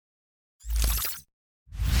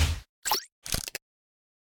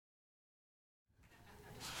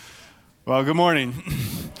Well, good morning.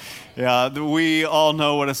 Yeah, we all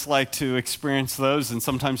know what it's like to experience those, and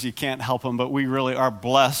sometimes you can't help them, but we really are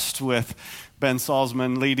blessed with Ben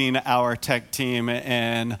Salzman leading our tech team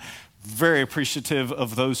and very appreciative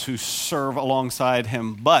of those who serve alongside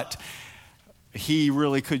him. But he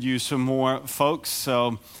really could use some more folks,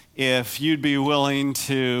 so if you'd be willing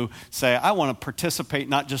to say, I want to participate,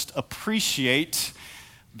 not just appreciate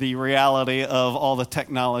the reality of all the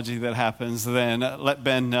technology that happens, then let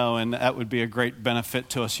Ben know, and that would be a great benefit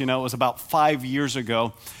to us. You know, it was about 5 years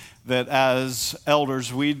ago that as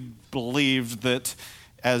elders, we believed that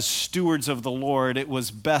as stewards of the Lord, it was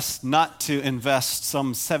best not to invest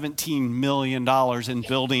some $17 million in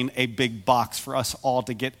building a big box for us all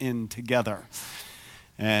to get in together.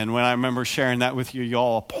 And when I remember sharing that with you,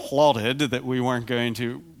 y'all applauded that we weren't going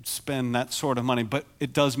to spend that sort of money, but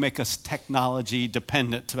it does make us technology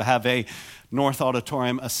dependent to have a North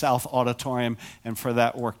Auditorium, a South Auditorium, and for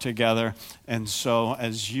that work together. And so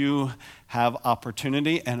as you have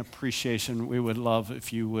opportunity and appreciation, we would love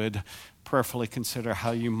if you would prayerfully consider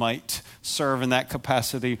how you might serve in that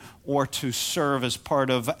capacity or to serve as part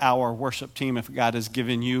of our worship team if God has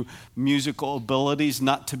given you musical abilities,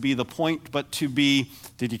 not to be the point, but to be,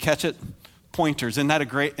 did you catch it? Pointers. Isn't that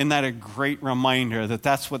a great reminder that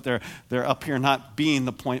that's what they're up here, not being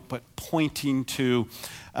the point, but pointing to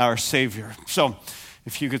our Savior. So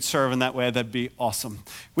if you could serve in that way, that'd be awesome.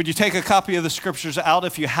 Would you take a copy of the scriptures out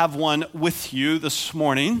if you have one with you this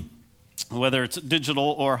morning, whether it's digital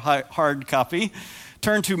or hard copy?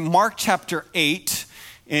 Turn to Mark chapter 8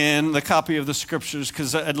 in the copy of the scriptures,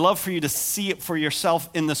 because I'd love for you to see it for yourself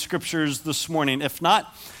in the scriptures this morning. If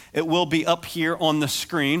not, it will be up here on the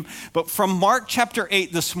screen. But from Mark chapter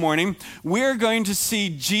 8 this morning, we're going to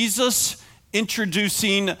see Jesus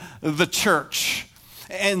introducing the church.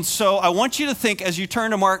 And so I want you to think, as you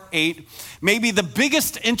turn to Mark 8, maybe the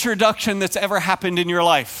biggest introduction that's ever happened in your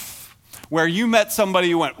life, where you met somebody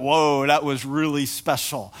you went, whoa, that was really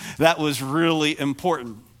special. That was really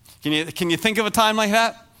important. Can you think of a time like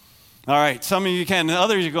that? All right, some of you can. And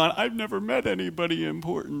others are going, I've never met anybody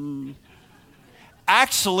important.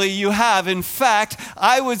 Actually, you have. In fact,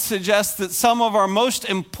 I would suggest that some of our most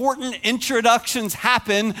important introductions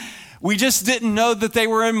happen. We just didn't know that they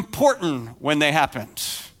were important when they happened.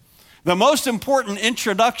 The most important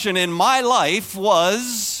introduction in my life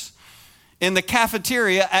was in the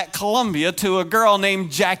cafeteria at Columbia to a girl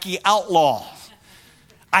named Jackie Outlaw.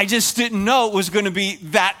 I just didn't know it was going to be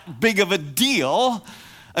that big of a deal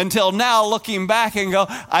until now, looking back and go,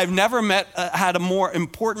 I've never had a more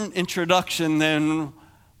important introduction than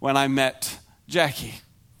when I met Jackie.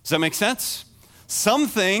 Does that make sense? Some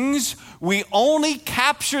things we only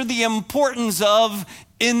capture the importance of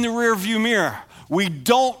in the rearview mirror. We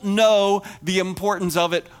don't know the importance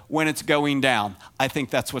of it when it's going down. I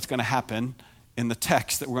think that's what's going to happen in the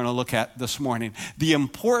text that we're going to look at this morning. The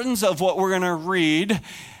importance of what we're going to read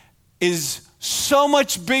is so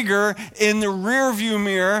much bigger in the rearview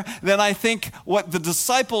mirror than I think what the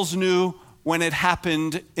disciples knew when it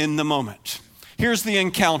happened in the moment. Here's the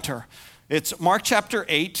encounter. It's Mark chapter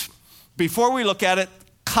 8. Before we look at it,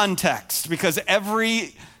 context, because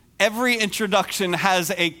every introduction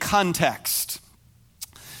has a context.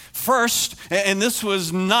 First, and this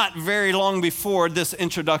was not very long before this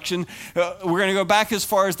introduction, we're going to go back as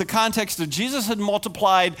far as the context of Jesus had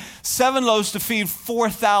multiplied 7 loaves to feed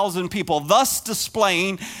 4,000 people, thus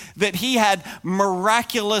displaying that he had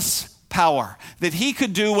miraculous power, that he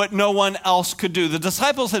could do what no one else could do. The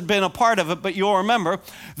disciples had been a part of it, but you'll remember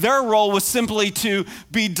their role was simply to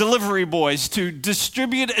be delivery boys, to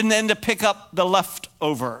distribute and then to pick up the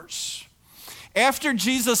leftovers. After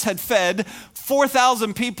Jesus had fed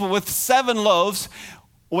 4,000 people with 7 loaves,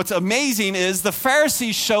 what's amazing is the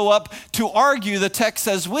Pharisees show up to argue, the text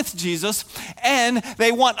says, with Jesus, and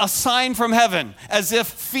they want a sign from heaven, as if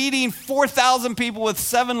feeding 4,000 people with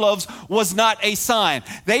 7 loaves was not a sign.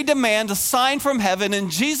 They demand a sign from heaven, and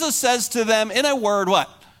Jesus says to them in a word, what?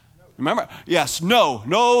 Remember? Yes,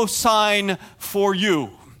 no sign for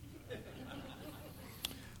you.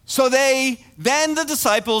 So then the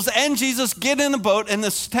disciples and Jesus get in a boat, and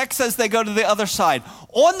the text says they go to the other side.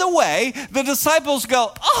 On the way, the disciples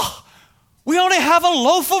go, we only have a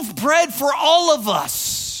loaf of bread for all of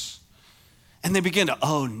us. And they begin to,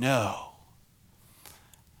 oh no.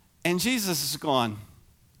 And Jesus is going,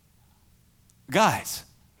 guys,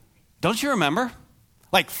 don't you remember?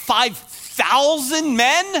 Like 5,000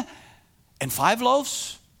 men and 5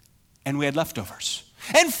 loaves, and we had leftovers.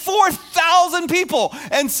 And 4,000 people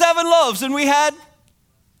and 7 loaves, and we had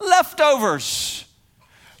leftovers.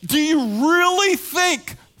 Do you really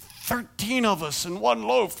think 13 of us and 1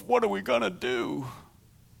 loaf, what are we going to do?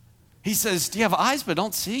 He says, do you have eyes but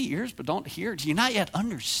don't see, ears but don't hear? Do you not yet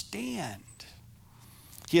understand?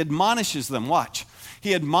 He admonishes them, watch.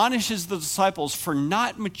 He admonishes the disciples for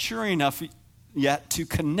not maturing enough yet to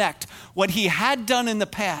connect what he had done in the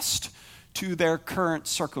past to their current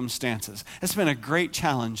circumstances. It's been a great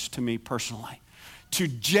challenge to me personally to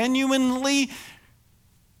genuinely,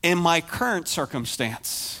 in my current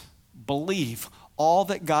circumstance, believe all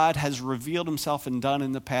that God has revealed himself and done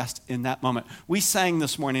in the past in that moment. We sang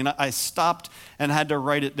this morning. I stopped and had to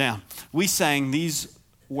write it down. We sang these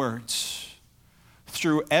words.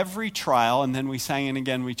 Through every trial, and then we sang it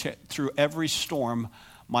again, through every storm,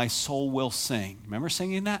 my soul will sing. Remember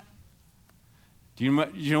singing that? Do you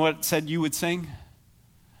know what it said you would sing?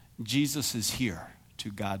 Jesus is here. To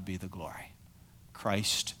God be the glory.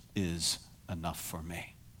 Christ is enough for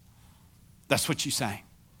me. That's what you sang.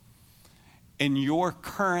 In your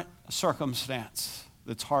current circumstance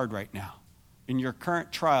that's hard right now, in your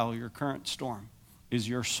current trial, your current storm, is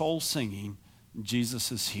your soul singing, Jesus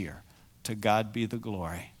is here. To God be the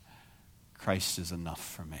glory. Christ is enough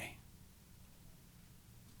for me.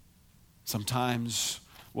 Sometimes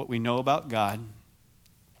what we know about God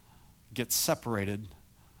gets separated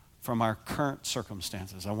from our current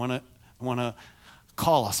circumstances. I want to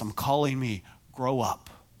call us. I'm calling me. Grow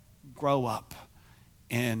up. Grow up.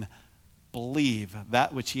 And believe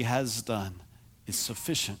that which he has done is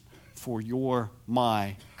sufficient for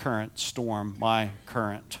my current storm, my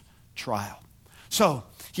current trial. So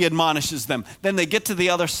he admonishes them. Then they get to the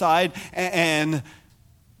other side, and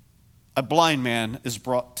a blind man is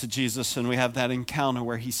brought to Jesus, and we have that encounter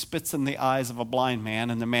where he spits in the eyes of a blind man,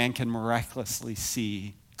 and the man can miraculously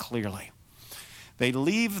see clearly. They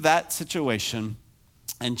leave that situation,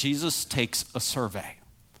 and Jesus takes a survey.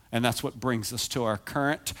 And that's what brings us to our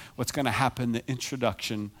current, what's going to happen, the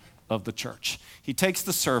introduction of the church. He takes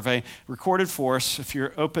the survey, recorded for us, if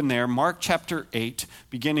you're open there, Mark chapter 8,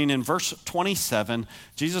 beginning in verse 27.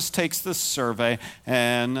 Jesus takes this survey,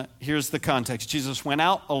 and here's the context. Jesus went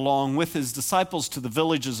out along with his disciples to the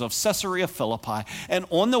villages of Caesarea Philippi, and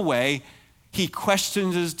on the way, he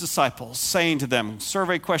questioned his disciples, saying to them,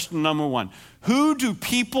 survey question number 1, who do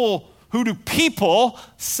people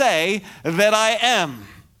say that I am?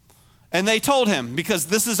 And they told him, because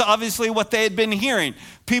this is obviously what they had been hearing.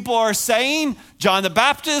 People are saying John the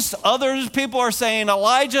Baptist, other people are saying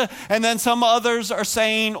Elijah, and then some others are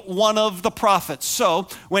saying one of the prophets. So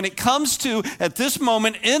when it comes to, at this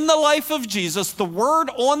moment in the life of Jesus, the word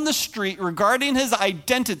on the street regarding his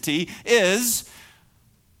identity is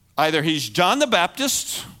either he's John the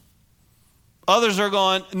Baptist, others are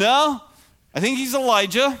going, no, I think he's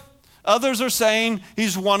Elijah, others are saying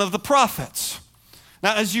he's one of the prophets.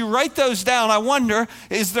 Now, as you write those down, I wonder,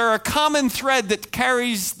 is there a common thread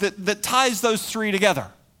that ties those three together?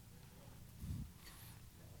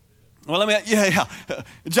 Well,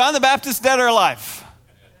 John the Baptist, dead or alive?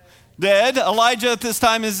 Dead. Elijah at this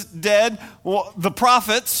time is dead. Well, the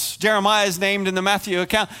prophets, Jeremiah is named in the Matthew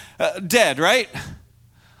account, dead, right?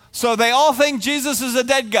 So they all think Jesus is a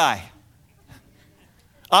dead guy.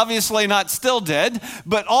 Obviously not still dead,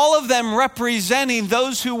 but all of them representing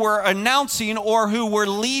those who were announcing or who were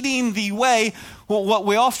leading the way, what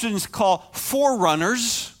we often call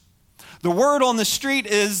forerunners. The word on the street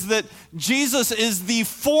is that Jesus is the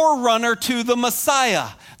forerunner to the Messiah.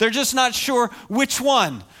 They're just not sure which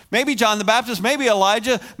one. Maybe John the Baptist, maybe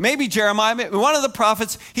Elijah, maybe Jeremiah, maybe one of the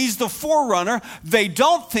prophets. He's the forerunner. They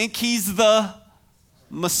don't think he's the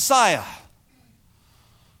Messiah.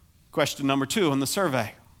 Question number 2 on the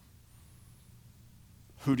survey.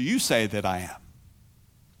 Who do you say that I am?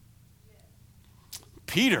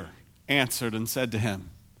 Peter answered and said to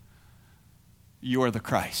him, you are the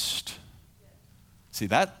Christ. See,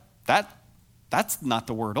 that's not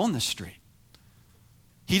the word on the street.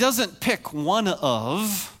 He doesn't pick one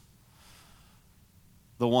of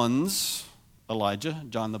the ones, Elijah,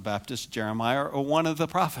 John the Baptist, Jeremiah, or one of the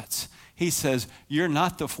prophets. He says, you're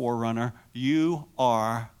not the forerunner, you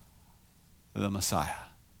are the Messiah.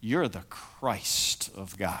 You're the Christ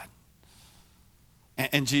of God.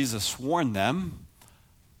 And Jesus warned them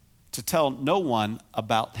to tell no one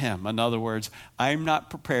about him. In other words, I'm not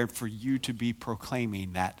prepared for you to be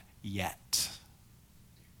proclaiming that yet.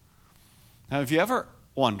 Now, have you ever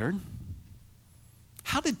wondered,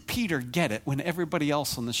 how did Peter get it when everybody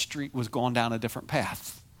else on the street was going down a different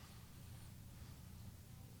path?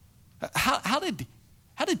 How did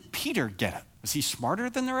Peter get it? Was he smarter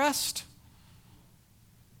than the rest?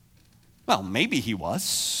 Well, maybe he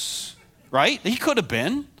was, right? He could have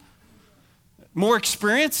been. More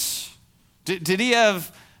experience? Did he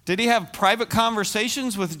have private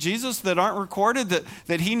conversations with Jesus that aren't recorded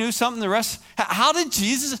that he knew something the rest? How did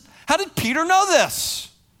How did Peter know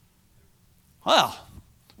this? Well,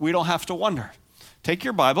 we don't have to wonder. Take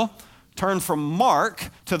your Bible, turn from Mark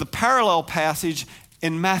to the parallel passage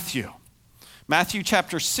in Matthew. Matthew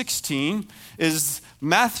chapter 16 is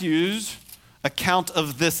Matthew's account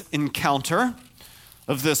of this encounter,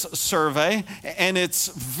 of this survey, and it's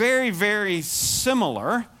very, very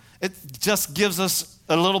similar. It just gives us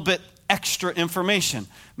a little bit extra information.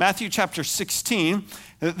 Matthew chapter 16,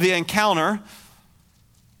 the encounter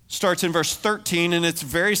starts in verse 13, and it's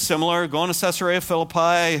very similar. Going to Caesarea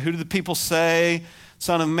Philippi, who do the people say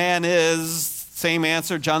Son of Man is? Same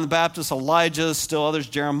answer, John the Baptist, Elijah, still others,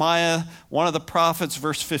 Jeremiah, one of the prophets.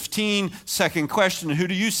 Verse 15, second question, who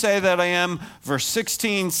do you say that I am? Verse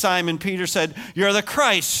 16, Simon Peter said, you're the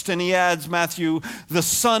Christ. And he adds, Matthew, the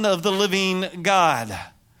Son of the living God.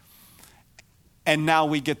 And now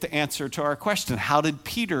we get the answer to our question. How did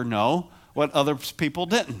Peter know what other people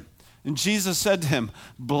didn't? And Jesus said to him,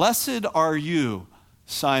 blessed are you,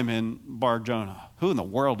 Simon Bar-Jonah. Who in the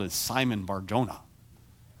world is Simon Bar-Jonah?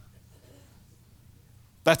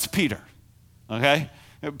 That's Peter, okay?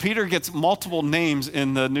 Peter gets multiple names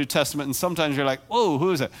in the New Testament, and sometimes you're like, whoa,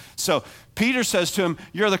 who is it? So Peter says to him,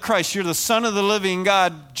 you're the Christ, you're the Son of the living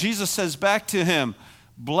God. Jesus says back to him,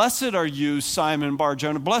 blessed are you, Simon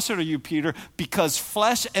Bar-Jonah. Blessed are you, Peter, because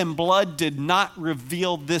flesh and blood did not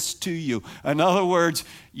reveal this to you. In other words,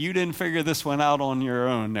 you didn't figure this one out on your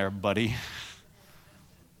own there, buddy.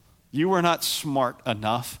 You were not smart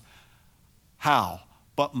enough. How?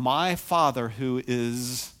 But my Father who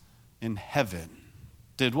is in heaven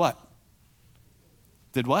did what?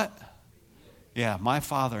 Did what? Yeah, my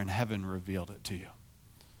Father in heaven revealed it to you.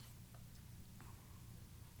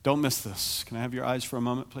 Don't miss this. Can I have your eyes for a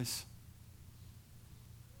moment, please?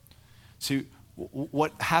 See,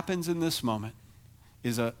 what happens in this moment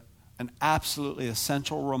is an absolutely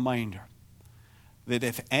essential reminder that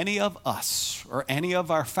if any of us or any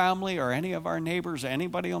of our family or any of our neighbors or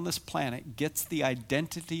anybody on this planet gets the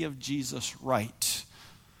identity of Jesus right,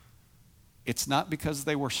 it's not because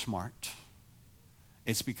they were smart.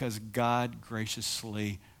 It's because God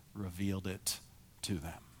graciously revealed it to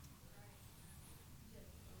them.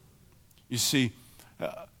 You see,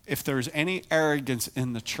 if there's any arrogance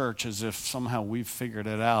in the church as if somehow we've figured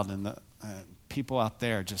it out and the people out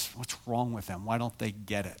there just, what's wrong with them? Why don't they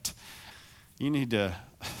get it? We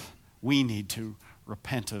need to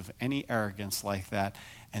repent of any arrogance like that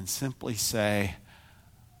and simply say,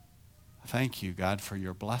 thank you, God, for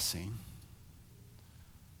your blessing,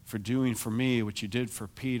 for doing for me what you did for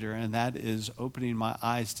Peter, and that is opening my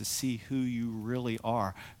eyes to see who you really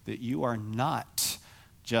are, that you are not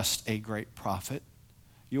just a great prophet.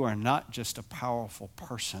 You are not just a powerful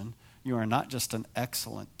person. You are not just an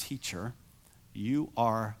excellent teacher. You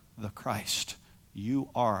are the Christ. You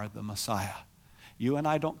are the Messiah. You and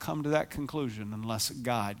I don't come to that conclusion unless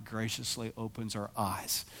God graciously opens our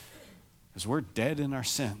eyes. Because we're dead in our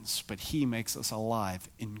sins, but he makes us alive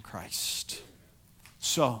in Christ.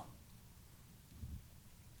 So,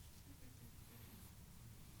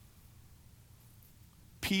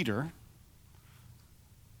 Peter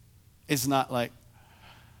is not like,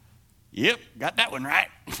 yep, got that one right.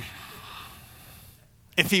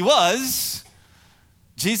 If he was,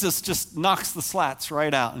 Jesus just knocks the slats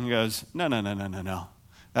right out and goes, no.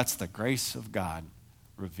 That's the grace of God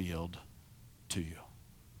revealed to you.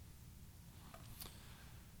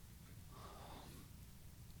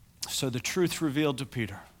 So the truth revealed to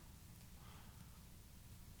Peter.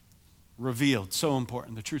 Revealed, so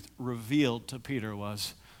important. The truth revealed to Peter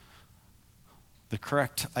was the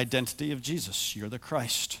correct identity of Jesus. You're the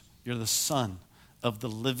Christ. You're the Son of the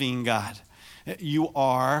living God. You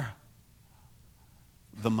are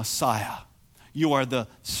the Messiah. You are the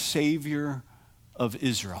Savior of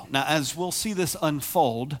Israel. Now, as we'll see this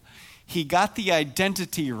unfold, he got the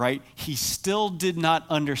identity right. He still did not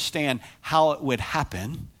understand how it would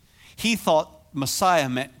happen. He thought Messiah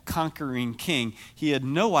meant conquering king. He had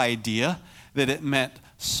no idea that it meant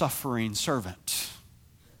suffering servant.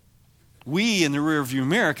 We in the rearview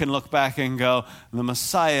mirror can look back and go, the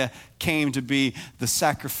Messiah came to be the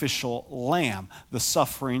sacrificial lamb, the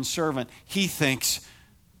suffering servant. He thinks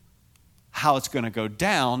how it's going to go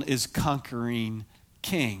down is conquering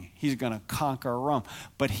king. He's going to conquer Rome.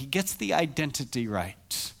 But he gets the identity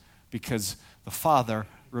right because the Father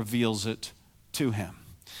reveals it to him.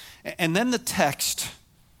 And then the text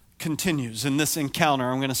continues in this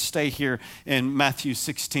encounter. I'm going to stay here in Matthew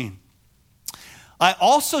 16. I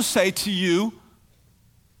also say to you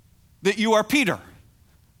that you are Peter.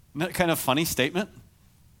 Isn't that kind of a funny statement?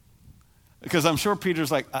 Because I'm sure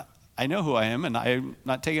Peter's like, I know who I am, and I'm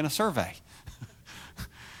not taking a survey.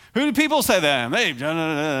 Who do people say that? Hey,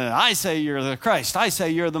 I say you're the Christ. I say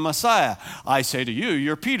you're the Messiah. I say to you,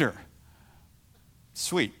 you're Peter.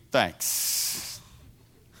 Sweet, thanks.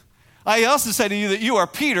 I also say to you that you are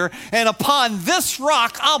Peter, and upon this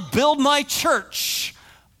rock I'll build my church.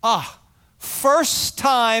 First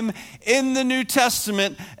time in the New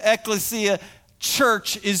Testament, ecclesia,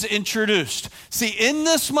 church is introduced. See, in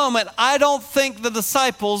this moment, I don't think the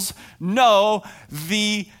disciples know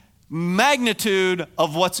the magnitude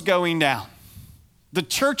of what's going down. The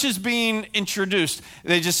church is being introduced.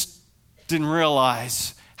 They just didn't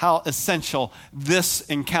realize how essential this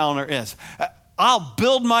encounter is. I'll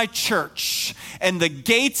build my church, and the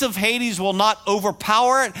gates of Hades will not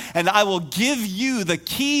overpower it, and I will give you the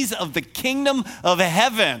keys of the kingdom of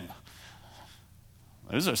heaven.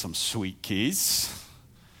 Those are some sweet keys.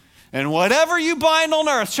 And whatever you bind on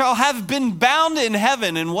earth shall have been bound in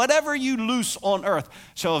heaven, and whatever you loose on earth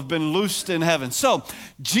shall have been loosed in heaven. So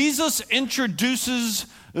Jesus introduces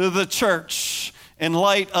the church in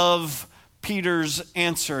light of Peter's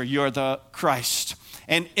answer, you're the Christ.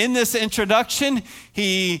 And in this introduction,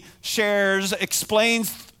 he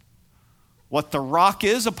explains what the rock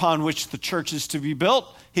is upon which the church is to be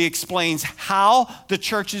built. He explains how the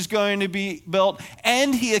church is going to be built,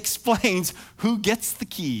 and he explains who gets the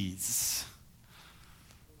keys.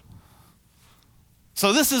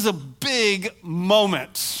 So this is a big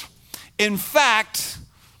moment. In fact,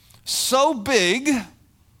 so big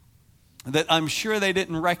that I'm sure they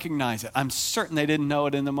didn't recognize it. I'm certain they didn't know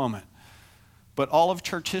it in the moment. But all of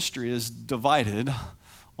church history is divided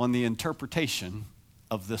on the interpretation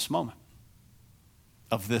of this moment,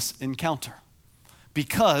 of this encounter.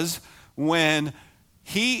 Because when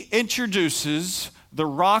he introduces the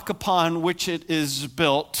rock upon which it is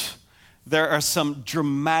built, there are some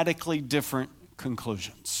dramatically different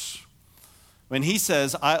conclusions. When he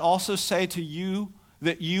says, I also say to you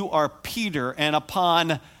that you are Peter, and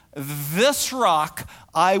upon this rock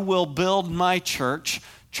I will build my church.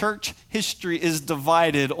 Church history is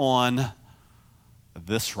divided on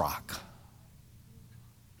this rock.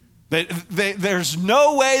 There's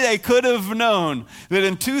no way they could have known that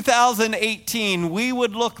in 2018 we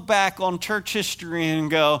would look back on church history and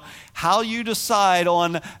go, how you decide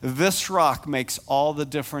on this rock makes all the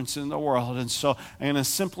difference in the world. And so I'm going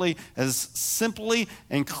to as simply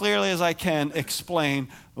and clearly as I can explain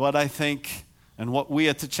what I think and what we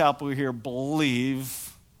at the chapel here believe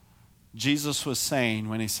Jesus was saying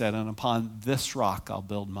when he said, and upon this rock I'll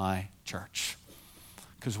build my church.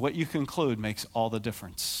 Because what you conclude makes all the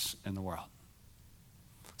difference in the world.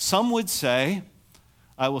 Some would say,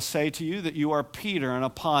 I will say to you that you are Peter, and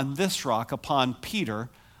upon this rock, upon Peter,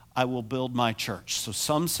 I will build my church. So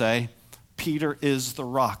some say Peter is the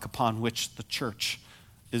rock upon which the church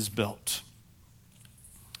is built.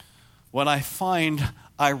 What I find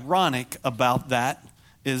ironic about that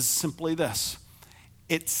is simply this.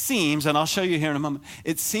 It seems, and I'll show you here in a moment,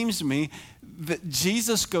 it seems to me that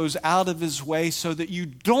Jesus goes out of his way so that you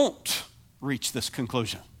don't reach this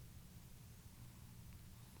conclusion.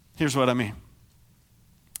 Here's what I mean.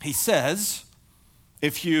 He says,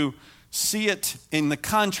 if you see it in the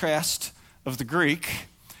contrast of the Greek,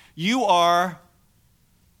 you are,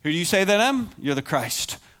 who do you say that I am? You're the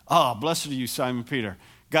Christ. Blessed are you, Simon Peter.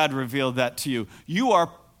 God revealed that to you. You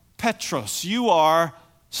are Petros. You are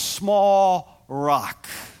small rock.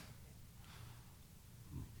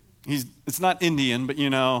 It's not Indian, but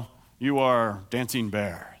you are dancing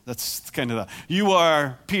bear. That's kind of that. You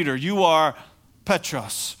are Peter. You are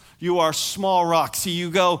Petros. You are small rock. See, you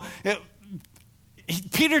go.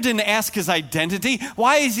 Peter didn't ask his identity.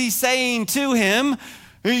 Why is he saying to him,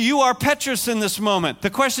 you are Petros in this moment?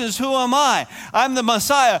 The question is, who am I? I'm the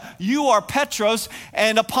Messiah. You are Petros,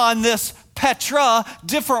 and upon this Petra,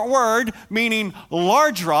 different word, meaning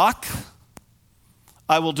large rock,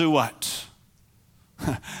 I will do what?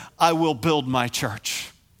 I will build my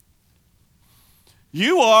church.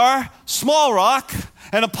 You are small rock,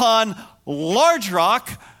 and upon large rock,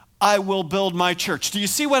 I will build my church. Do you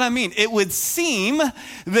see what I mean? It would seem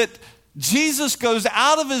that Jesus goes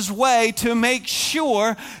out of his way to make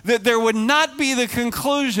sure that there would not be the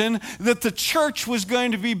conclusion that the church was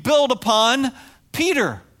going to be built upon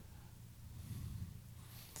Peter.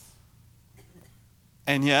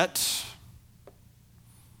 And yet,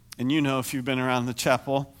 and if you've been around the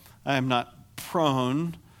chapel, I am not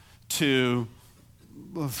prone to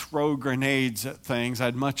throw grenades at things.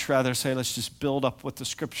 I'd much rather say, let's just build up with the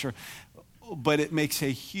scripture. But it makes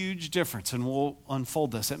a huge difference, and we'll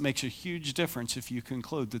unfold this. It makes a huge difference if you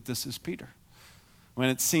conclude that this is Peter. When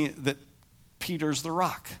it's seen that Peter's the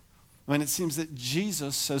rock. When it seems that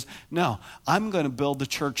Jesus says, no, I'm going to build the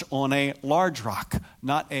church on a large rock,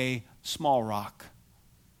 not a small rock,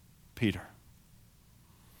 Peter.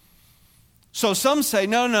 So some say,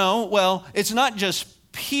 no, well, it's not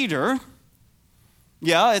just Peter.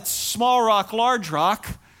 Yeah, it's small rock, large rock.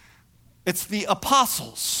 It's the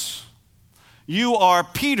apostles. You are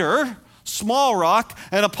Peter, small rock,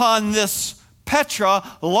 and upon this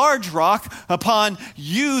Petra, large rock, upon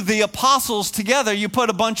you, the apostles, together, you put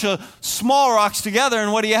a bunch of small rocks together,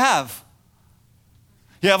 and what do you have?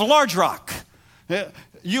 You have a large rock.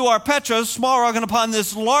 You are Petra, small rock, and upon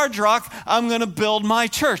this large rock, I'm going to build my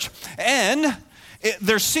church. And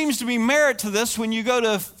there seems to be merit to this when you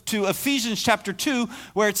go to Ephesians chapter 2,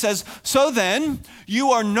 where it says, so then,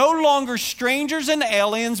 you are no longer strangers and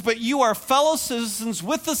aliens, but you are fellow citizens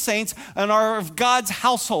with the saints and are of God's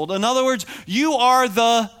household. In other words, you are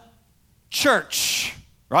the church,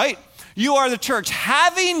 right? You are the church,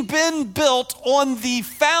 having been built on the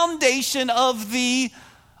foundation of the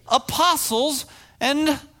apostles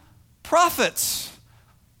and prophets.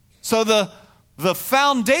 So the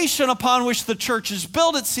foundation upon which the church is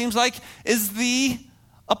built, it seems like, is the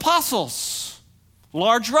apostles.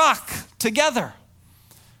 Large rock together.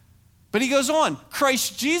 But he goes on,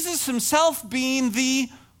 Christ Jesus himself being the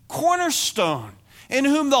cornerstone, in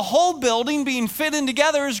whom the whole building being fitted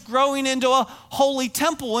together is growing into a holy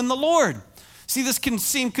temple in the Lord. See, this can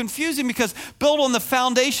seem confusing because built on the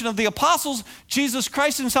foundation of the apostles, Jesus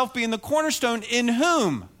Christ himself being the cornerstone, in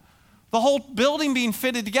whom? The whole building being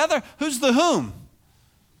fitted together. Who's the whom?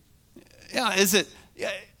 Yeah,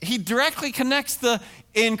 he directly connects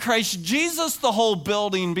in Christ Jesus, the whole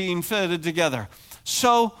building being fitted together.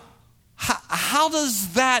 So how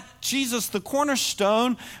does that Jesus, the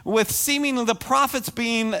cornerstone, with seemingly the prophets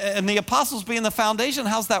being and the apostles being the foundation,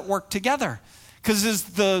 how's that work together? Because is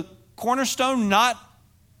the cornerstone not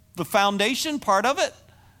the foundation part of it?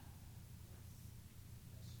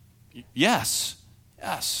 Yes.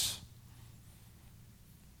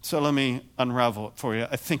 So let me unravel it for you.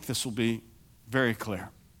 I think this will be very clear.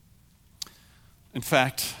 In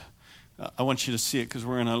fact, I want you to see it because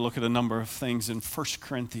we're going to look at a number of things in 1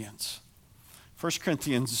 Corinthians. 1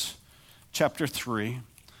 Corinthians chapter 3,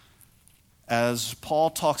 as Paul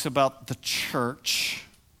talks about the church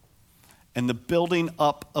and the building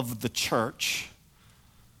up of the church,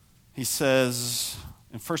 he says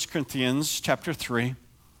in 1 Corinthians chapter 3,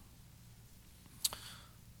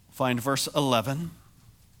 find verse 11.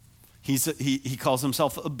 He calls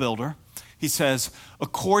himself a builder. He says,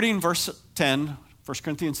 verse 10, 1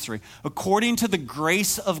 Corinthians 3, according to the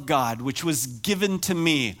grace of God, which was given to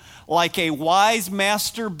me, like a wise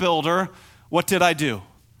master builder, what did I do?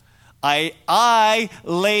 I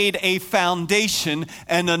laid a foundation,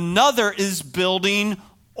 and another is building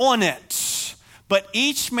on it. But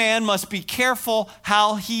each man must be careful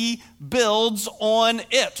how he builds on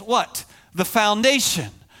it. What? The foundation,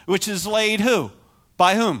 which is laid who?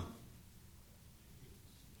 By whom?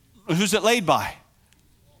 Who's it laid by?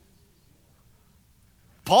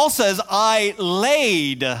 Paul says, I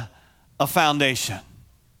laid a foundation.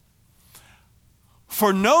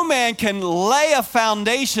 For no man can lay a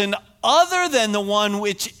foundation other than the one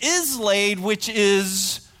which is laid, which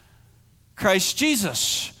is Christ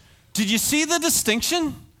Jesus. Did you see the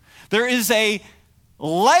distinction? There is a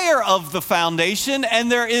layer of the foundation and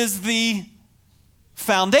there is the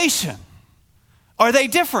foundation. Are they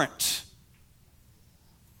different?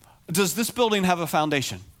 Does this building have a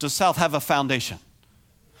foundation? Does South have a foundation?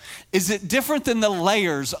 Is it different than the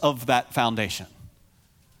layers of that foundation?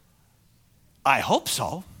 I hope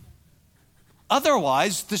so.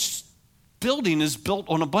 Otherwise, this building is built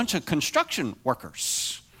on a bunch of construction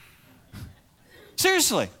workers.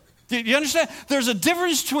 Seriously. Do you understand? There's a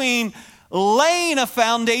difference between laying a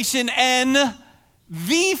foundation and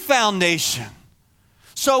the foundation.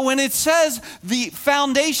 So when it says the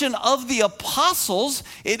foundation of the apostles,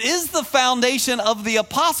 it is the foundation of the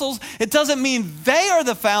apostles. It doesn't mean they are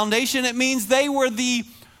the foundation. It means they were the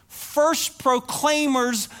first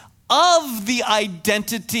proclaimers of the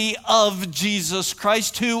identity of Jesus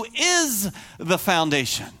Christ, who is the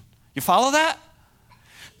foundation. You follow that?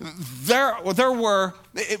 There were,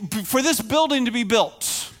 for this building to be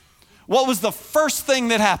built, what was the first thing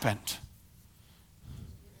that happened?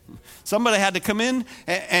 Somebody had to come in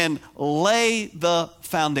and lay the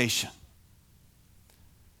foundation.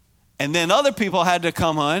 And then other people had to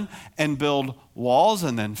come on and build walls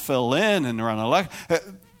and then fill in and run electric.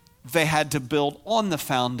 They had to build on the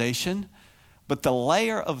foundation, but the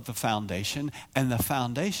layer of the foundation and the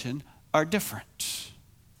foundation are different.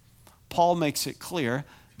 Paul makes it clear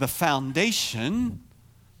the foundation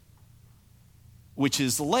which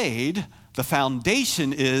is laid, the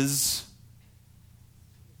foundation is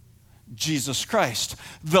Jesus Christ.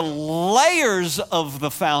 The layers of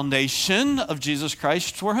the foundation of Jesus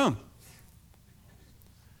Christ were whom?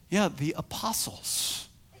 Yeah, the apostles.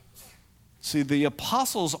 See, the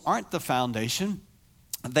apostles aren't the foundation.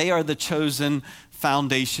 They are the chosen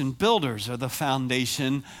foundation builders, or the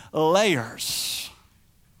foundation layers.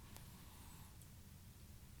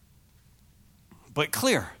 But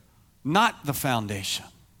clear, not the foundation.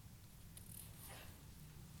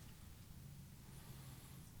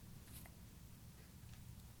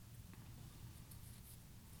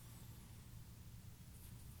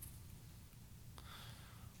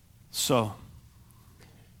 So,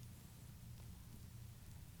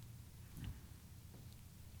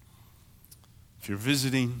 if you're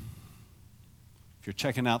visiting, if you're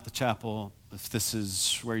checking out the chapel, if this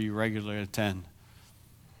is where you regularly attend,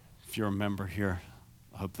 if you're a member here,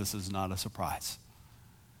 I hope this is not a surprise.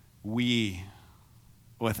 We,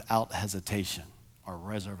 without hesitation or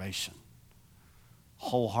reservation,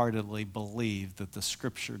 wholeheartedly believe that the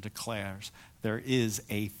Scripture declares there is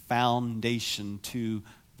a foundation to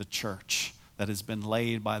the church that has been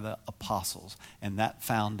laid by the apostles, and that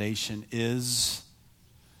foundation is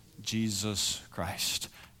Jesus Christ.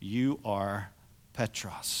 You are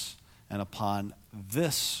Petros, and upon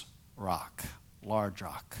this rock, large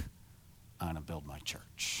rock, I'm going to build my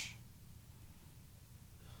church.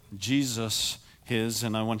 Jesus,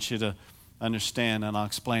 and I want you to understand, and I'll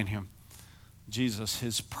explain him. Jesus,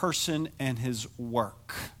 his person and his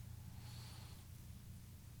work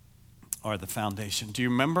are the foundation. Do you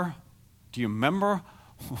remember? Do you remember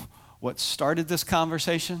what started this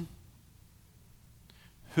conversation?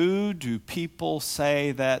 Who do people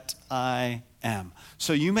say that I am?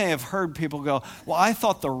 So you may have heard people go, well, I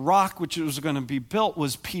thought the rock which was going to be built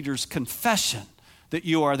was Peter's confession that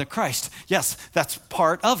you are the Christ. Yes, that's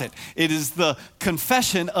part of it. It is the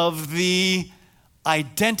confession of the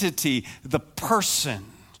identity, the person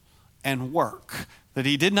and work that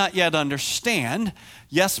he did not yet understand.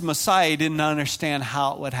 Yes, Messiah didn't understand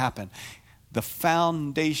how it would happen. The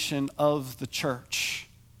foundation of the church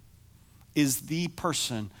is the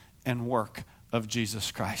person and work of Jesus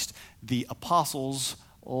Christ. The apostles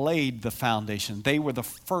laid the foundation. They were the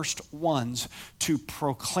first ones to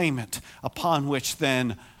proclaim it, upon which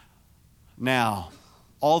then, now,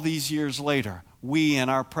 all these years later, we in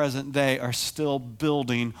our present day are still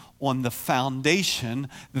building on the foundation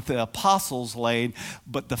that the apostles laid,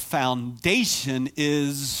 but the foundation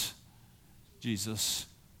is Jesus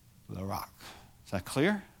the rock. Is that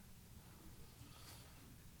clear?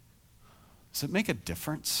 Does it make a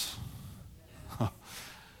difference?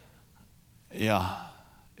 Yeah,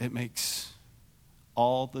 it makes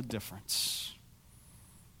all the difference.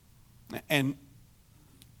 And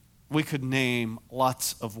we could name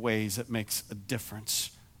lots of ways it makes a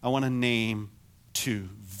difference. I want to name two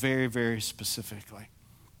very, very specifically.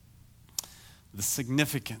 The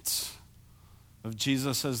significance of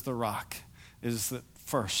Jesus as the rock is that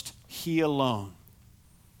first, he alone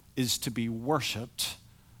is to be worshiped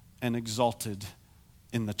and exalted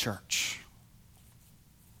in the church.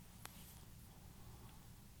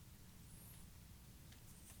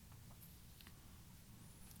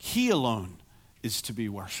 He alone is to be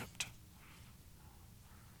worshiped.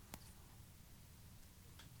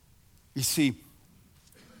 You see,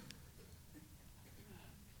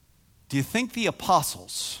 do you think the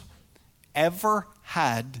apostles ever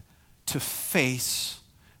had to face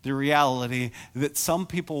the reality that some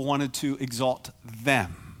people wanted to exalt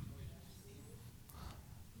them?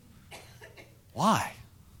 Why?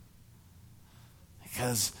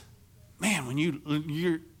 Because, man, when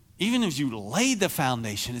you're even as you lay the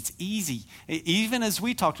foundation, it's easy. Even as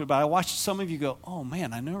we talked about, I watched some of you go, oh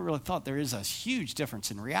man, I never really thought there is a huge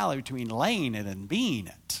difference in reality between laying it and being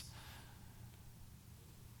it.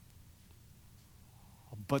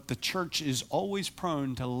 But the church is always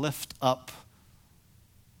prone to lift up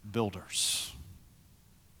builders,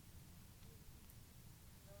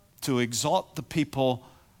 to exalt the people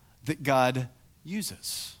that God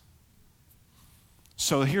uses.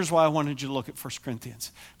 So here's why I wanted you to look at 1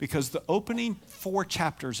 Corinthians. Because the opening 4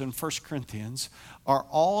 chapters in 1 Corinthians are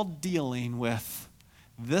all dealing with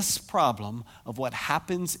this problem of what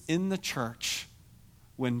happens in the church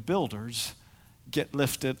when builders get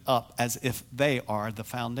lifted up as if they are the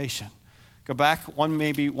foundation. Go back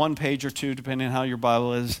maybe one page or two, depending on how your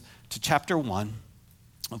Bible is, to chapter 1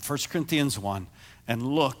 of 1 Corinthians 1, and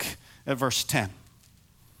look at verse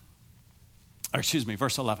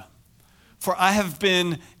 11. For I have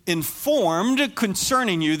been informed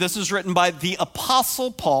concerning you, this is written by the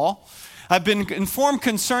Apostle Paul, I've been informed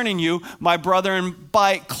concerning you, my brethren,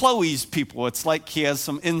 by Chloe's people. It's like he has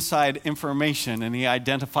some inside information and he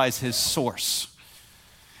identifies his source.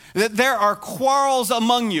 That there are quarrels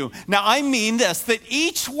among you. Now, I mean this, that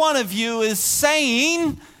each one of you is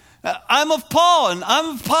saying, I'm of Paul, and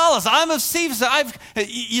I'm of Apollos, I'm of Cephas.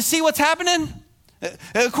 You see what's happening?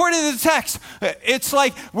 According to the text, it's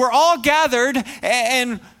like we're all gathered,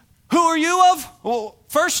 and who are you of? Well,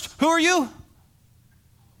 first, who are you?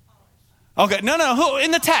 Okay, no, who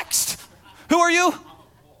in the text? Who are you?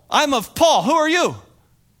 I'm of Paul. Who are you?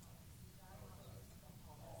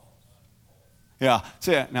 Yeah,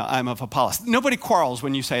 so no, I'm of Apollos. Nobody quarrels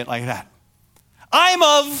when you say it like that. I'm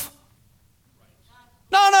of...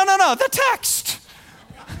 No, the text.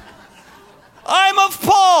 I'm of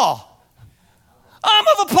Paul. I'm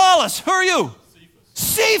of Apollos. Who are you?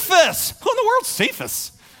 Cephas. Who in the world's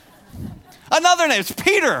Cephas? Another name, it's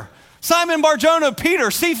Peter. Simon Bar-Jonah, Peter,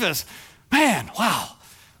 Cephas. Man, wow.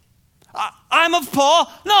 I'm of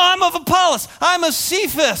Paul. No, I'm of Apollos. I'm of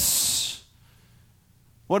Cephas.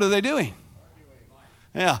 What are they doing?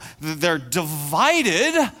 Yeah, they're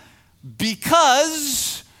divided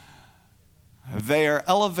because they are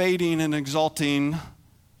elevating and exalting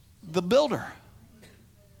the builder.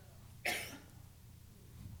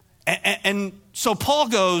 And so Paul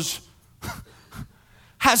goes,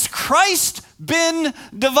 has Christ been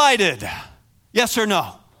divided? Yes or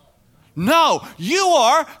no? No, you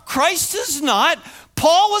are. Christ is not.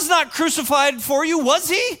 Paul was not crucified for you, was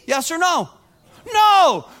he? Yes or no?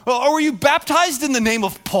 No. Or were you baptized in the name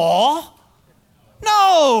of Paul?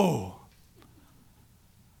 No.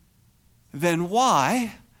 Then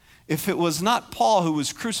why, if it was not Paul who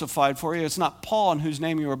was crucified for you, it's not Paul in whose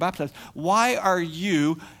name you were baptized, why are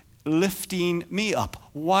you lifting me up?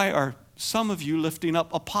 Why are some of you lifting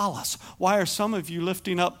up Apollos? Why are some of you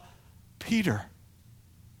lifting up Peter?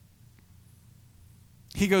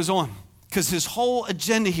 He goes on, because his whole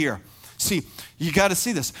agenda here, see, you got to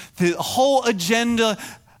see this. The whole agenda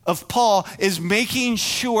of Paul is making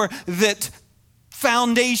sure that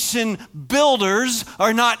foundation builders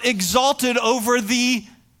are not exalted over the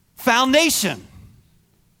foundation.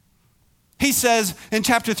 He says in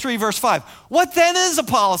chapter 3, verse 5, what then is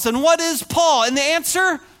Apollos and what is Paul? And the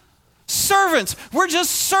answer, servants. We're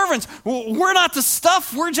just servants. We're not the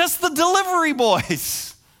stuff. We're just the delivery boys.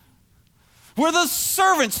 We're the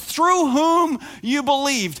servants through whom you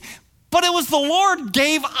believed. But it was the Lord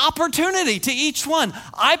gave opportunity to each one.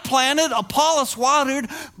 I planted, Apollos watered,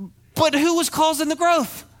 but who was causing the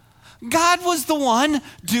growth? God was the one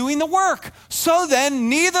doing the work. So then,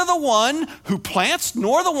 neither the one who plants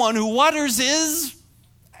nor the one who waters is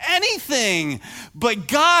anything. But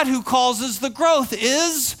God who causes the growth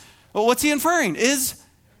is, well, what's he inferring? Is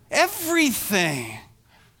everything.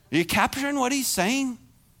 Are you capturing what he's saying?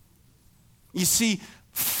 You see,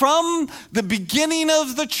 from the beginning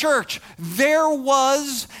of the church, there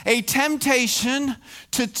was a temptation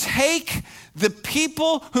to take the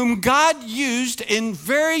people whom God used in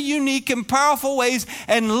very unique and powerful ways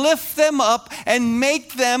and lift them up and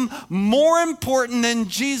make them more important than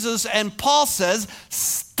Jesus. And Paul says,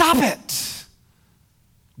 stop it.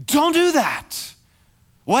 Don't do that.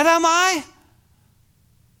 What am I?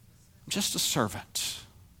 I'm just a servant.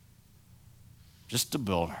 Just a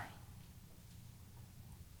builder.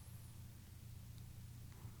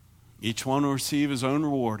 Each one will receive his own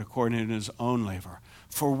reward according to his own labor.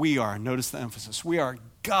 For we are, notice the emphasis, we are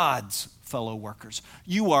God's fellow workers.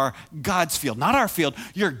 You are God's field, not our field.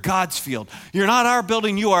 You're God's field. You're not our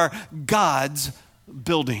building, you are God's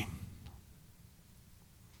building.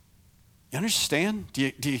 You understand?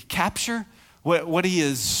 Do you capture what he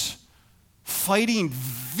is fighting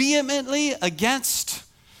vehemently against?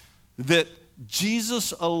 That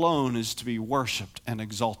Jesus alone is to be worshiped and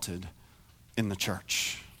exalted in the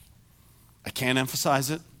church. I can't emphasize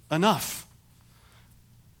it enough.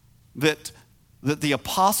 That the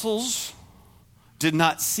apostles did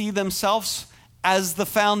not see themselves as the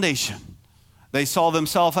foundation. They saw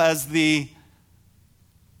themselves as the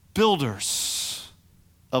builders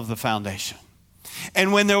of the foundation.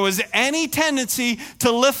 And when there was any tendency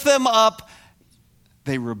to lift them up,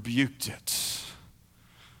 they rebuked it.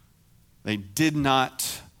 They did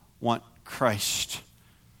not want Christ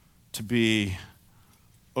to be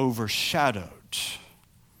overshadowed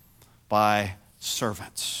by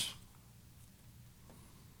servants.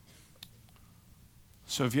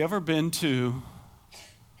 So have you ever been to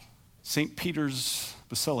St. Peter's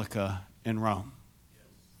Basilica in Rome?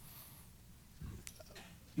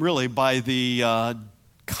 Really, by the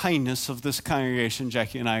kindness of this congregation,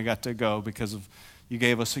 Jackie and I got to go because you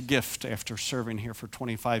gave us a gift after serving here for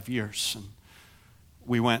 25 years. And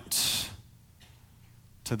we went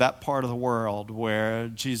to that part of the world where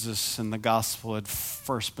Jesus and the gospel had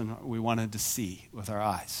first been, we wanted to see with our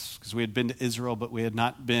eyes. Because we had been to Israel, but we had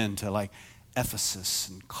not been to like Ephesus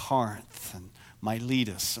and Corinth and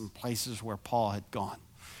Miletus and places where Paul had gone.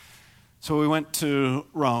 So we went to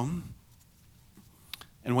Rome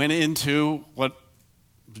and went into what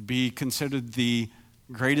would be considered the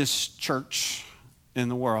greatest church in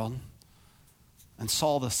the world and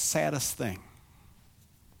saw the saddest thing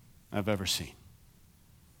I've ever seen.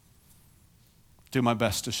 Do my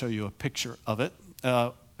best to show you a picture of it.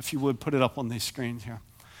 If you would, put it up on these screens here.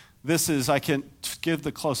 This is, I can give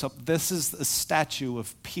the close-up. This is a statue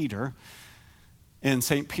of Peter in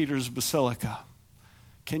St. Peter's Basilica.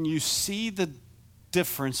 Can you see the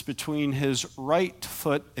difference between his right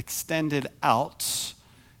foot extended out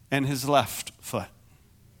and his left foot?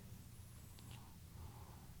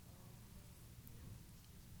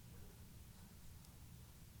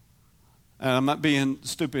 And I'm not being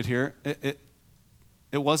stupid here.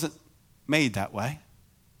 It wasn't made that way.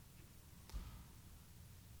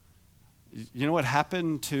 You know what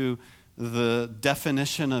happened to the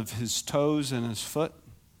definition of his toes and his foot?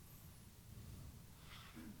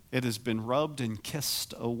 It has been rubbed and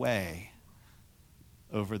kissed away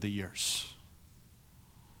over the years.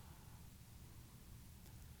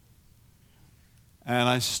 And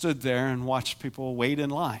I stood there and watched people wait in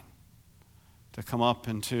line to come up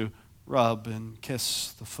and to rub and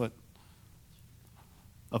kiss the foot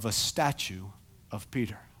of a statue of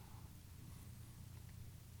Peter.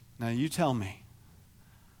 Now you tell me,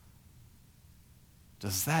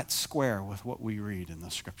 does that square with what we read in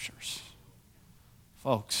the scriptures?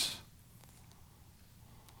 Folks,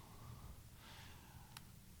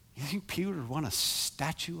 you think Peter would want a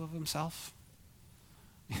statue of himself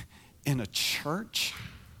in a church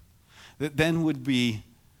that then would be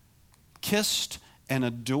kissed and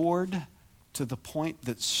adored to the point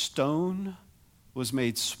that stone was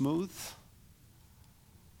made smooth?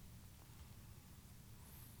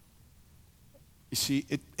 You see,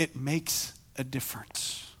 it makes a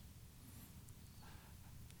difference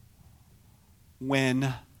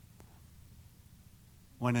when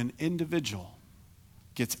an individual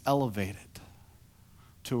gets elevated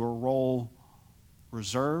to a role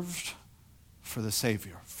reserved for the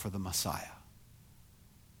Savior, for the Messiah.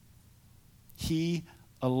 He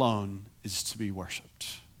alone is to be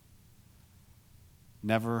worshiped,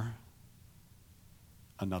 never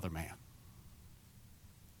another man.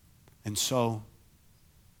 And so,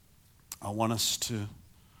 I want us to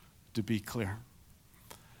be clear.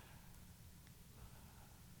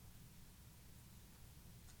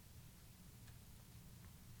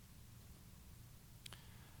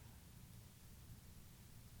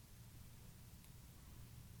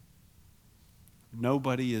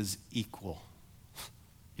 Nobody is equal,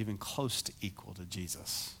 even close to equal to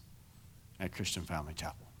Jesus at Christian Family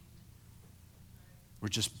Chapel. We're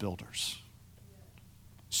just builders.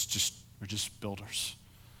 We're just builders.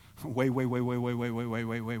 Way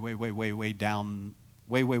down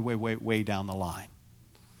the line.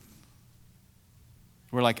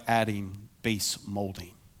 We're like adding base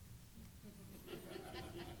molding.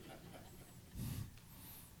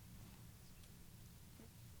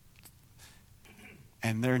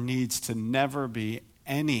 And there needs to never be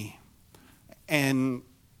any. And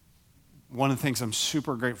one of the things I'm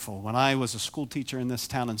super grateful, when I was a school teacher in this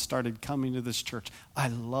town and started coming to this church, I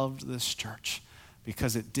loved this church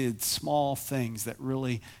because it did small things that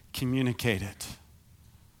really communicated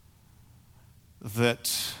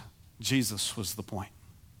that Jesus was the point.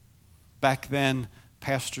 Back then,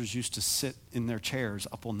 pastors used to sit in their chairs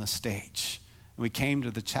up on the stage. And we came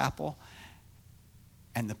to the chapel,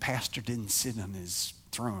 and the pastor didn't sit on his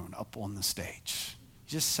throne up on the stage.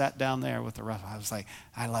 He just sat down there with the rest. I was like,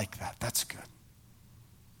 I like that. That's good.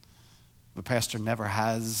 The pastor never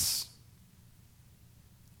has,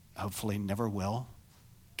 hopefully never will,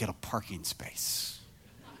 get a parking space.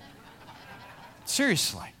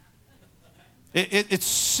 Seriously. It's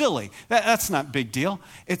silly. That's not a big deal,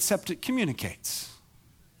 except it communicates.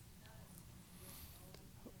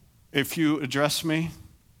 If you address me,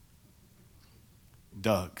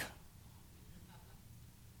 Doug.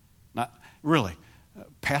 Not really.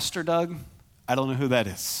 Pastor Doug, I don't know who that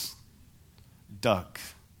is. Doug.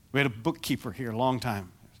 We had a bookkeeper here a long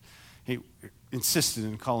time. He insisted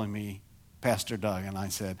in calling me Pastor Doug, and I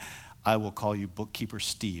said, I will call you Bookkeeper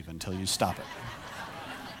Steve until you stop it.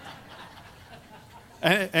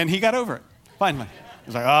 and he got over it, finally. He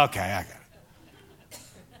was like, okay, I got it.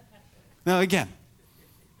 Now, again,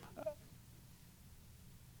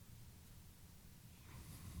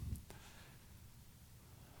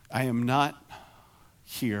 I am not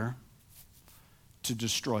here to to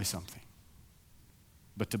destroy something,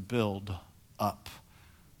 but to build up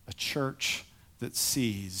a church that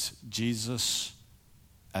sees Jesus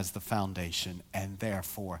as the foundation, and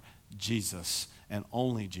therefore Jesus and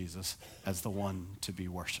only Jesus as the one to be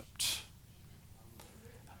worshiped.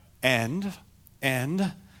 And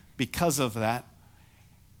because of that,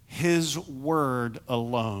 his word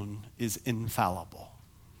alone is infallible.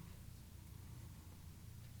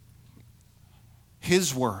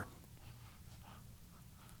 His word.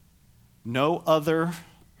 No other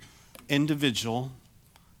individual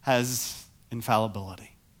has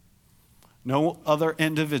infallibility. No other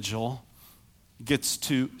individual gets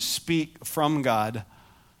to speak from God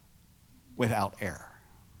without error.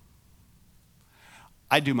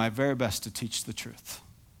 I do my very best to teach the truth,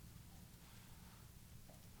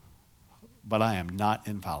 but I am not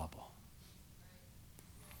infallible.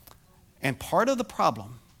 And part of the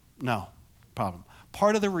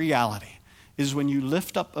part of the reality is when you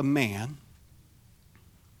lift up a man,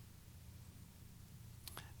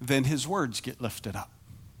 then his words get lifted up.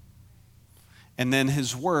 And then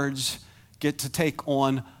his words get to take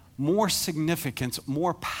on more significance,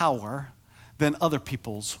 more power than other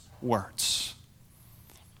people's words.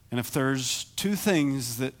 And if there's two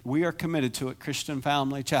things that we are committed to at Christian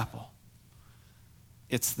Family Chapel,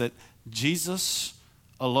 it's that Jesus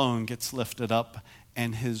alone gets lifted up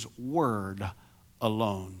and his word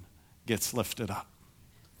alone gets lifted up.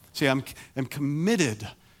 See, I'm committed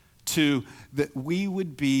to that we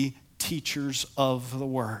would be teachers of the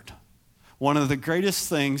word. One of the greatest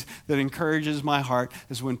things that encourages my heart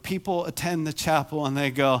is when people attend the chapel and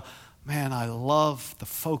they go, man, I love the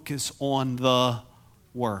focus on the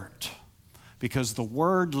word. Because the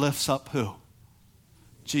word lifts up who?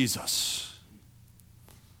 Jesus.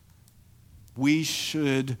 We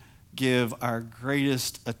should give our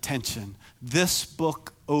greatest attention. This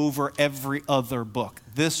book over every other book.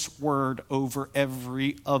 This word over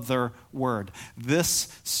every other word. This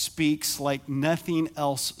speaks like nothing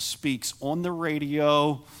else speaks. On the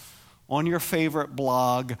radio, on your favorite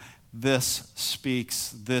blog, this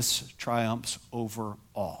speaks, this triumphs over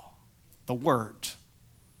all. The word.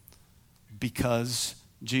 Because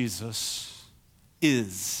Jesus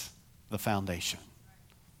is the foundation.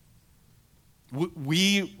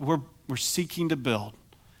 We're seeking to build.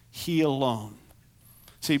 He alone.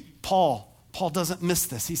 See, Paul doesn't miss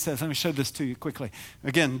this. He says, let me show this to you quickly.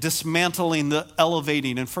 Again, dismantling the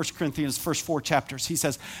elevating in 1 Corinthians, first 4 chapters. He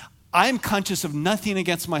says, I'm conscious of nothing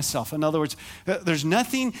against myself. In other words, there's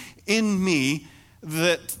nothing in me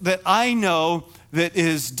that I know that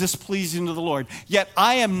is displeasing to the Lord. Yet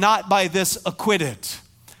I am not by this acquitted.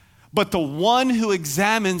 But the one who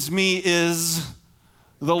examines me is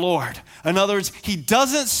the Lord. In other words, he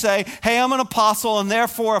doesn't say, hey, I'm an apostle, and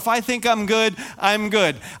therefore if I think I'm good, I'm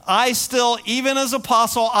good. I still, even as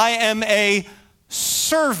apostle, I am a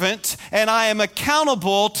servant, and I am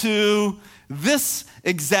accountable to this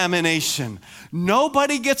examination.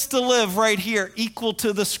 Nobody gets to live right here equal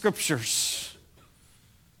to the scriptures.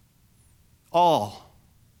 All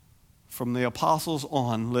from the apostles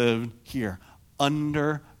on lived here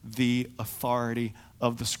under the authority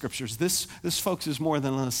of the scriptures. This, folks, is more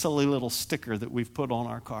than a silly little sticker that we've put on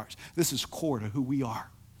our cars. This is core to who we are.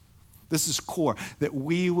 This is core, that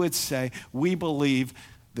we would say we believe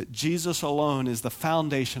that Jesus alone is the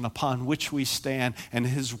foundation upon which we stand, and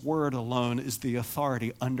his word alone is the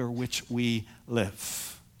authority under which we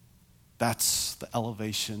live. That's the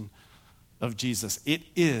elevation of Jesus. It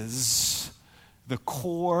is the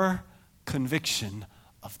core conviction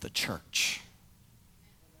of the church.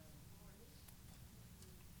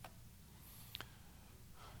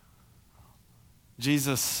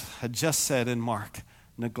 Jesus had just said in Mark,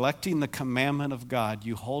 neglecting the commandment of God,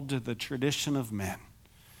 you hold to the tradition of men,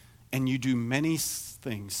 and you do many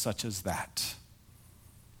things such as that.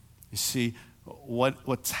 You see,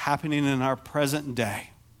 what's happening in our present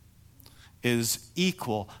day is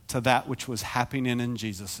equal to that which was happening in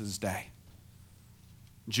Jesus' day.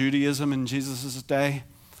 Judaism in Jesus' day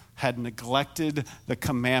had neglected the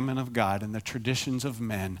commandment of God, and the traditions of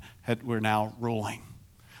men were now ruling.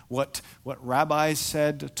 What rabbis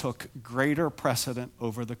said took greater precedent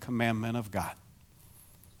over the commandment of God.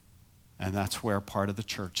 And that's where part of the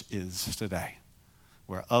church is today,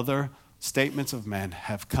 where other statements of men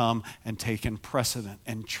have come and taken precedent,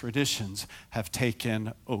 and traditions have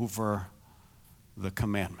taken over the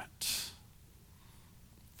commandment.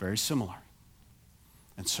 Very similar.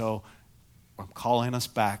 And so I'm calling us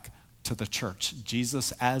back to the church.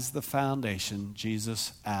 Jesus as the foundation,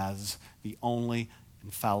 Jesus as the only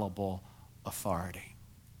infallible authority.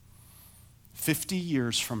 50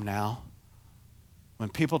 years from now, when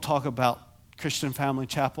people talk about Christian Family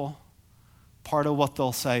Chapel, part of what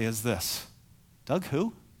they'll say is this: Doug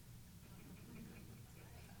who?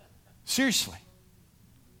 Seriously.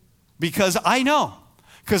 Because I know.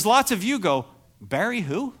 Because lots of you go, Barry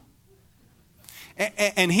who?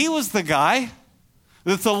 And he was the guy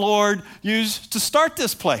that the Lord used to start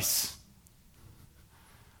this place.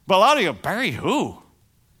 But a lot of you go, Barry who?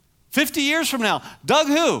 50 years from now, Doug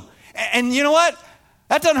who? And you know what?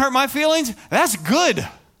 That doesn't hurt my feelings. That's good.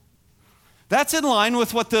 That's in line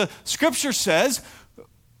with what the scripture says.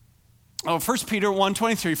 1 Peter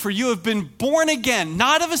 1:23, for you have been born again,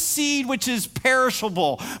 not of a seed which is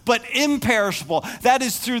perishable, but imperishable. That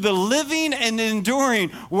is through the living and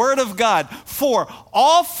enduring word of God. For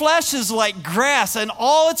all flesh is like grass, and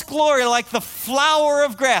all its glory like the flower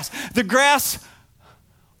of grass. The grass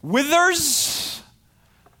withers.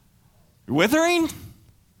 Withering?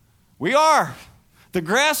 We are. The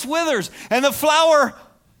grass withers, and the flower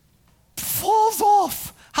falls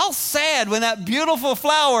off. How sad when that beautiful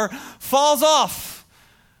flower falls off.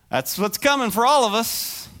 That's what's coming for all of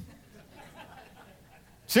us.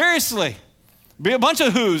 Seriously. Be a bunch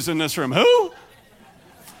of who's in this room. Who?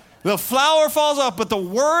 The flower falls off, but the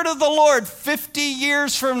word of the Lord 50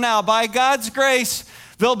 years from now, by God's grace,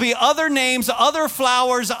 there'll be other names, other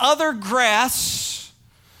flowers, other grass,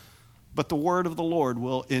 but the word of the Lord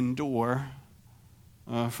will endure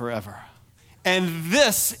forever. And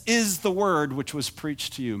this is the word which was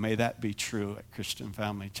preached to you. May that be true at Christian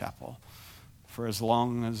Family Chapel for as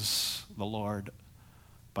long as the Lord,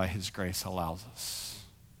 by his grace, allows us.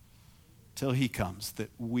 Till he comes,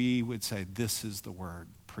 that we would say, this is the word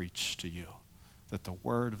preached to you, that the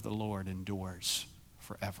word of the Lord endures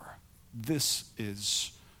forever. This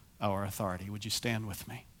is our authority. Would you stand with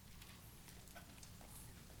me?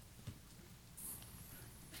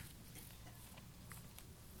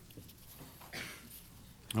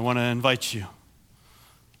 I want to invite you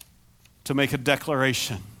to make a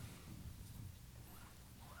declaration.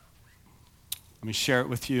 Let me share it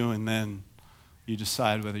with you, and then you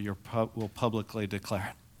decide whether you will publicly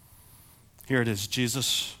declare it. Here it is.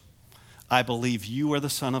 Jesus, I believe you are the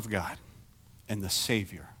Son of God and the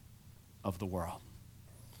Savior of the world.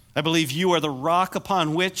 I believe you are the rock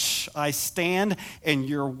upon which I stand, and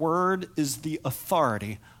your word is the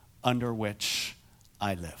authority under which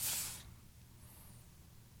I live.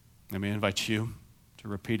 Let me invite you to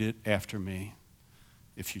repeat it after me,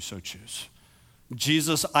 if you so choose.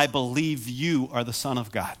 Jesus, I believe you are the Son of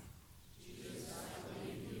God.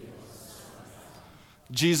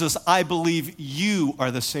 Jesus, I believe you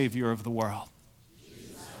are the Savior of the world.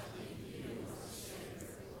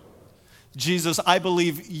 Jesus, I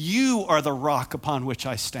believe you are the rock upon which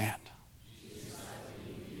I stand.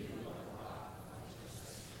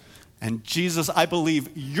 And Jesus, I believe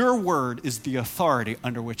your word is the authority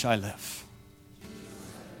under which I live.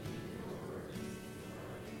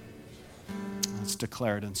 Let's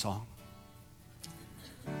declare it in song.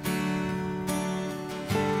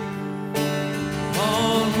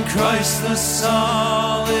 On Christ the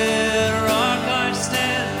solid rock I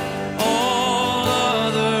stand, all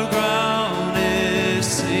other ground is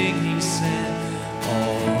sinking sand,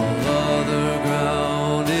 all other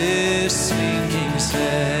ground is sinking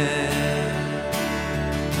sand.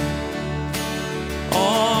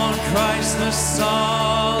 On Christ the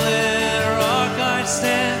solid rock I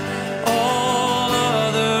stand, all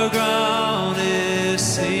other ground is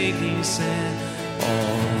sinking sand,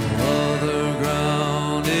 all other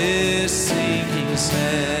ground is sinking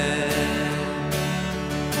sand.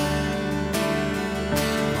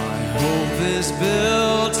 My hope is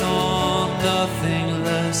built on nothing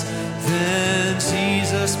less than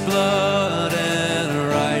Jesus' blood and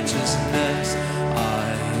righteousness.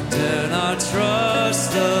 I dare not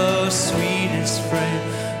trust the sweetest frame,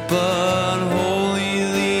 but wholly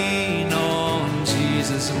lean on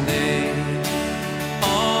Jesus' name.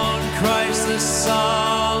 On Christ the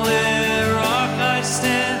solid rock I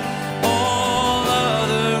stand, all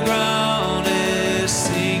other ground is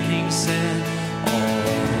sinking sand,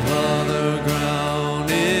 all other ground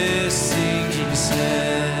is sinking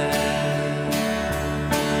sand.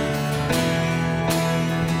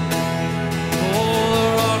 Oh, the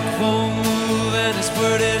rock won't move and his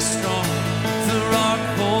word is strong. The rock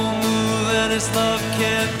won't move and his love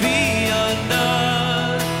can't be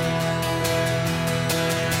undone.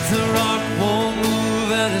 The rock won't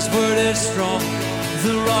move and his word is strong.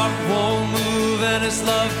 The rock won't move and his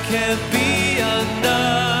love can't be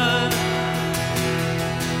undone.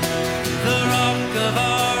 The rock of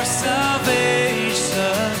our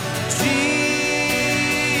salvation, Jesus,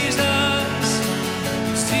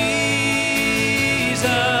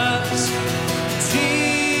 Jesus,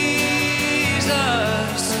 Jesus.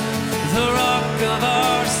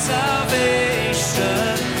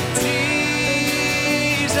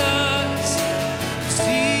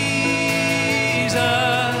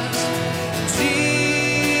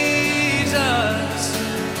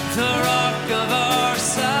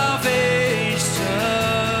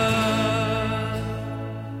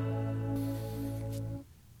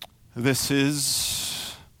 This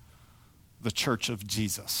is the church of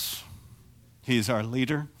Jesus. He is our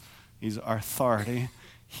leader. He's our authority.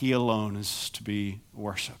 He alone is to be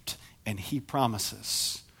worshiped. And he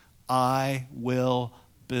promises, I will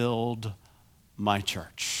build my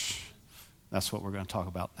church. That's what we're going to talk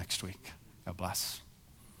about next week. God bless.